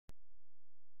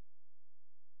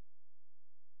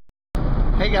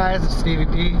Hey guys, it's Stevie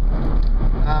P.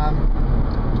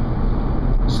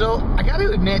 So I gotta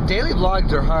admit, daily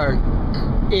vlogs are hard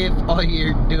if all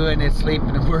you're doing is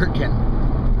sleeping and working,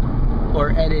 or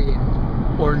editing,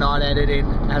 or not editing,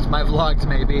 as my vlogs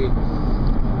may be.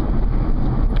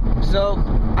 So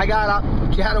I got up,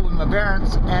 chatted with my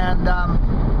parents, and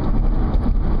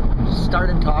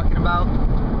started talking about,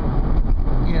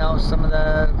 you know, some of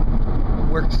the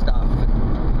work stuff.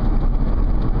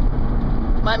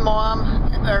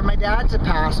 My dad's a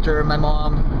pastor, my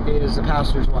mom is a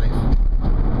pastor's wife.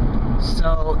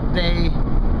 So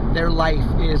their life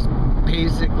is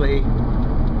basically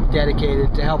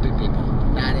dedicated to helping people.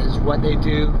 That is what they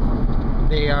do.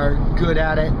 They are good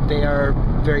at it. They are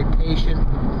very patient,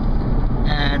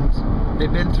 and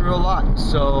they've been through a lot.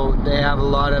 So they have a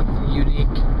lot of unique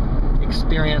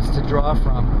experience to draw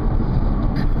from.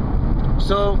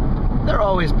 So they're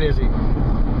always busy.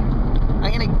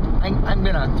 I'm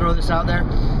gonna throw this out there.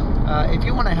 If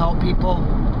you want to help people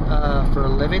for a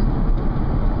living,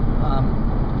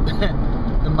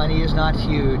 the money is not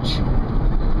huge,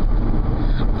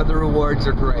 but the rewards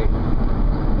are great.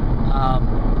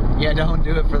 Yeah, don't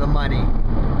do it for the money.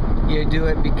 You do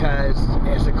it because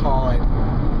it's a calling.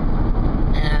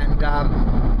 And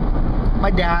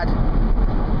my dad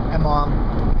and mom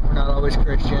were not always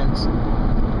Christians.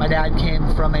 My dad came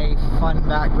from a fun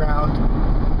background,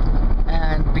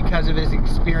 and because of his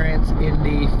experience in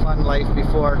the fun life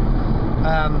before,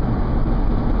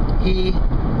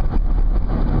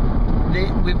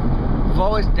 we've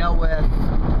always dealt with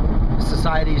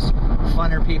society's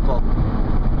funner people,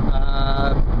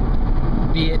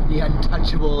 be it the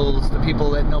untouchables, the people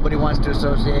that nobody wants to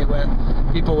associate with,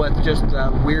 people with just the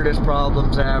weirdest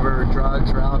problems ever,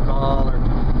 drugs or alcohol or,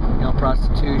 you know,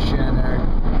 prostitution, or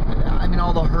I mean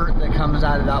all the hurt that comes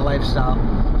out of that lifestyle.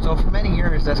 So for many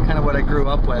years, that's kind of what I grew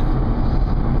up with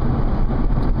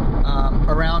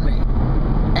around me.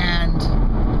 And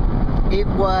it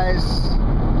was,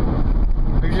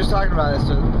 we were just talking about this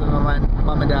with my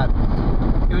mom and dad.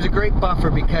 It was a great buffer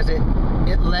because it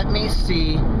let me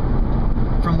see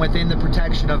from within the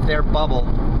protection of their bubble,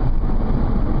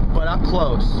 but up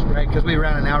close, right? Because we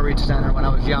ran an outreach center when I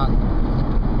was young.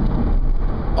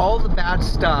 All the bad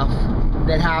stuff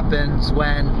that happens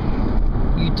when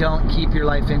you don't keep your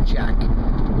life in check,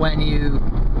 when you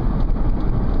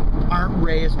aren't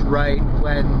raised right,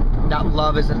 when that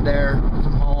love isn't there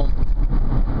from home,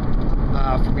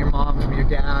 from your mom, from your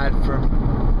dad, from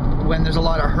when there's a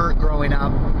lot of hurt growing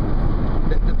up.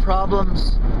 The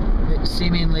problems that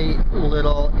seemingly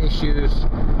little issues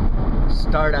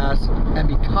start as and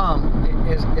become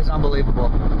is unbelievable.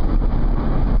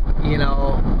 You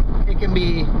know, it can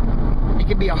be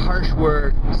a harsh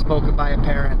word spoken by a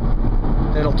parent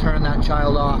that'll turn that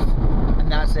child off,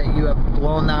 and that's it. You have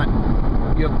blown that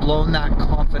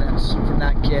confidence from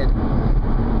that kid,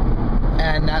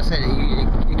 and that's it.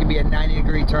 It can be a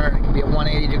 90-degree turn. It can be a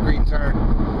 180-degree turn.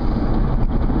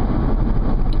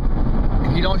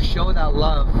 If you don't show that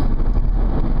love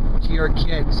to your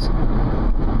kids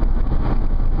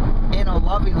in a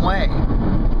loving way,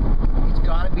 it's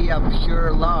got to be a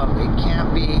pure love. It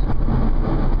can't be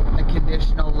a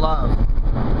conditional love.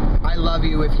 I love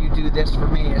you if you do this for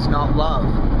me. It's not love.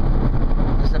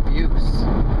 It's abuse,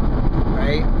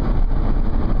 right?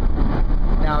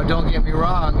 Now, don't get me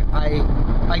wrong.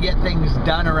 I get things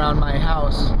done around my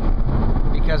house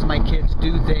because my kids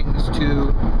do things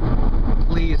to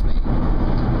please me.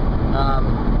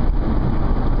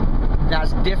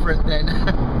 That's different than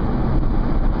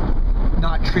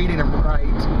not treating them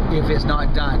right if it's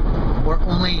not done, or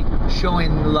only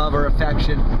showing love or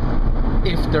affection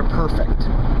if they're perfect.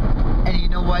 And you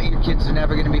know what? Your kids are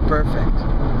never going to be perfect,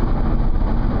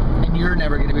 and you're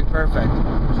never going to be perfect.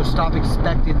 So stop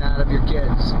expecting that of your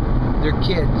kids. They're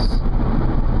kids.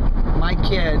 My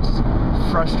kids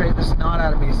frustrate the snot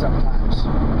out of me sometimes.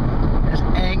 As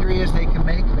angry as they can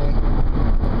make me,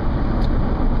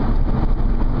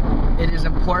 it is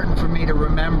important for me to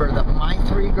remember that my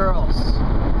three girls,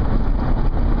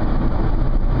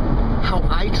 how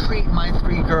I treat my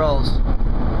three girls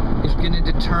is going to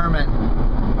determine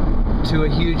to a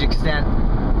huge extent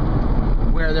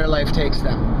where their life takes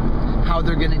them, how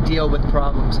they're going to deal with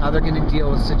problems, how they're going to deal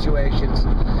with situations,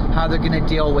 how they're going to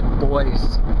deal with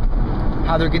boys,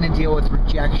 how they're going to deal with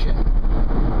rejection.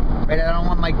 Right? I don't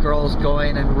want my girls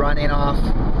going and running off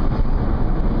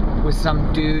with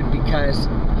some dude because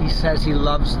he says he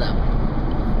loves them,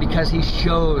 because he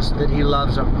shows that he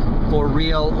loves them, for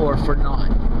real or for not,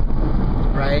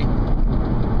 right?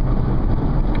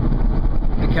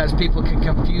 Because people can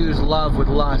confuse love with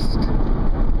lust,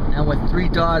 and with three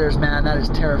daughters, man, that is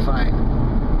terrifying.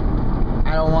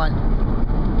 I don't want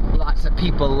lots of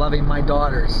people loving my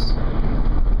daughters.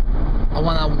 I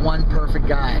want that one perfect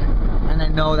guy. And I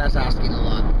know that's asking a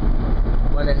lot,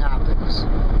 but it happens.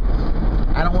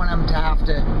 I don't want them to have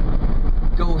to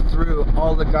go through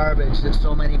all the garbage that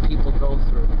so many people go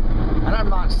through. And I'm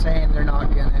not saying they're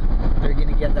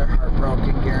gonna get their heart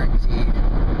broken, guaranteed.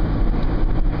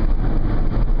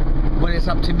 But it's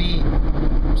up to me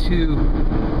to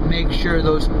make sure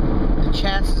the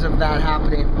chances of that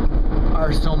happening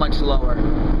are so much lower.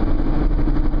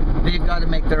 They've got to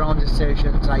make their own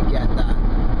decisions, I get that.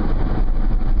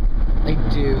 I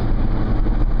do.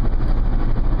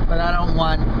 But I don't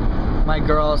want my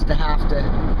girls to have to,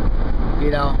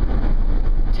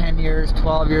 10 years,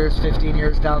 12 years, 15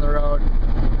 years down the road.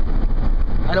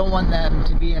 I don't want them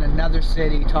to be in another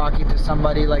city talking to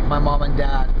somebody like my mom and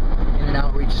dad in an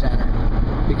outreach center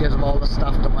because of all the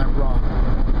stuff that went wrong.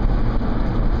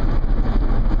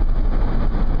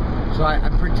 So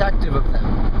I'm protective of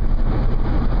them.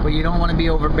 But you don't want to be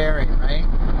overbearing, right?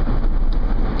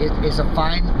 It's a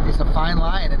fine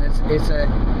line, and it's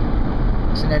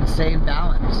an insane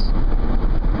balance.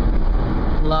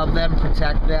 Love them,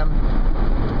 protect them,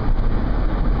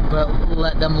 but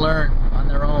let them learn on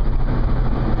their own.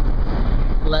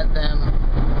 Let them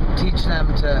teach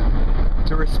them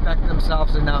to respect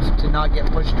themselves enough to not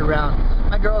get pushed around.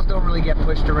 My girls don't really get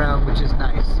pushed around, which is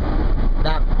nice.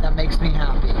 That makes me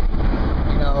happy.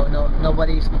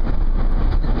 Nobody's,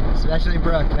 especially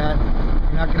Brooke, man.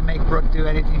 You're not gonna make Brooke do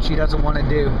anything she doesn't want to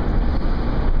do.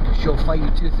 She'll fight you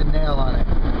tooth and nail on it,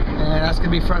 and that's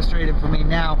gonna be frustrating for me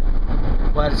now.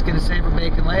 But it's gonna save her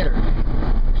bacon later.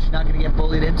 She's not gonna get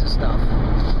bullied into stuff.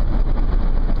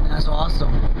 And that's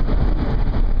awesome.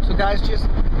 So guys, just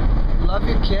love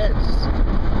your kids.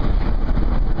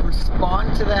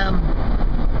 Respond to them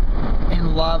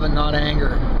in love and not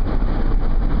anger.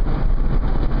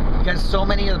 Because so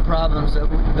many of the problems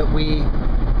that we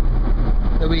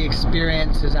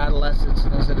experience as adolescents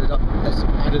and as adults,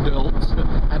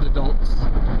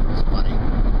 it's funny,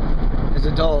 as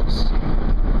adults,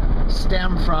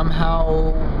 stem from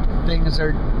how things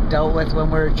are dealt with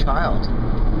when we're a child.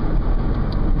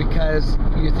 Because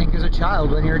you think as a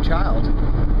child when you're a child.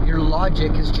 Your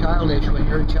logic is childish when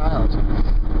you're a child.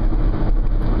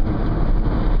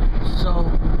 So,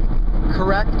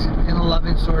 correct in a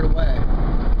loving sort of way.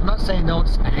 I'm not saying don't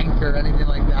spank or anything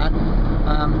like that.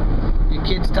 Your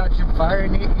kids touching fire,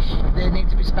 they need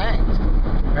to be spanked,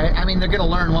 right? I mean, they're going to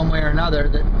learn one way or another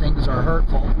that things are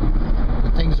hurtful,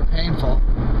 that things are painful,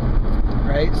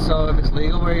 right? So if it's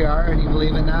legal where you are and you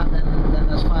believe in that, then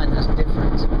that's fine. That's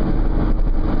different.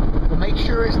 But make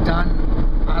sure it's done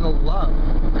out of love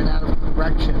and out of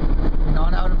correction,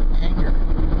 not out of anger,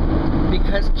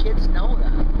 because kids know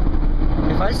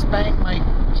that. If I spank my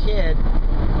kid,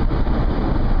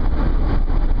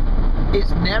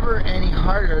 it's never any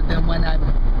harder than when I'm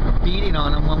beating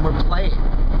on them when we're playing.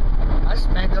 I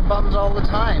spank their bums all the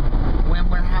time when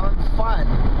we're having fun.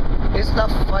 It's the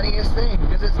funniest thing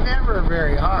because it's never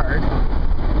very hard,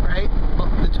 right? But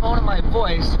the tone of my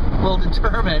voice will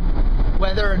determine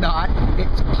whether or not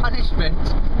it's punishment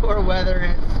or whether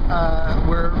it's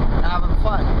we're having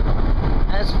fun.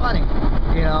 And it's funny,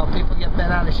 people get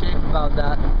bent out of shape about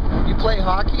that. You play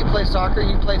hockey, you play soccer,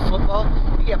 you play football,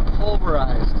 you get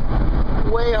pulverized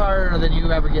way harder than you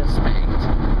ever get spanked,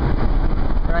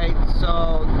 right?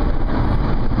 So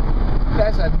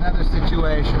that's another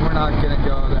situation. We're not gonna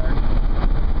go there.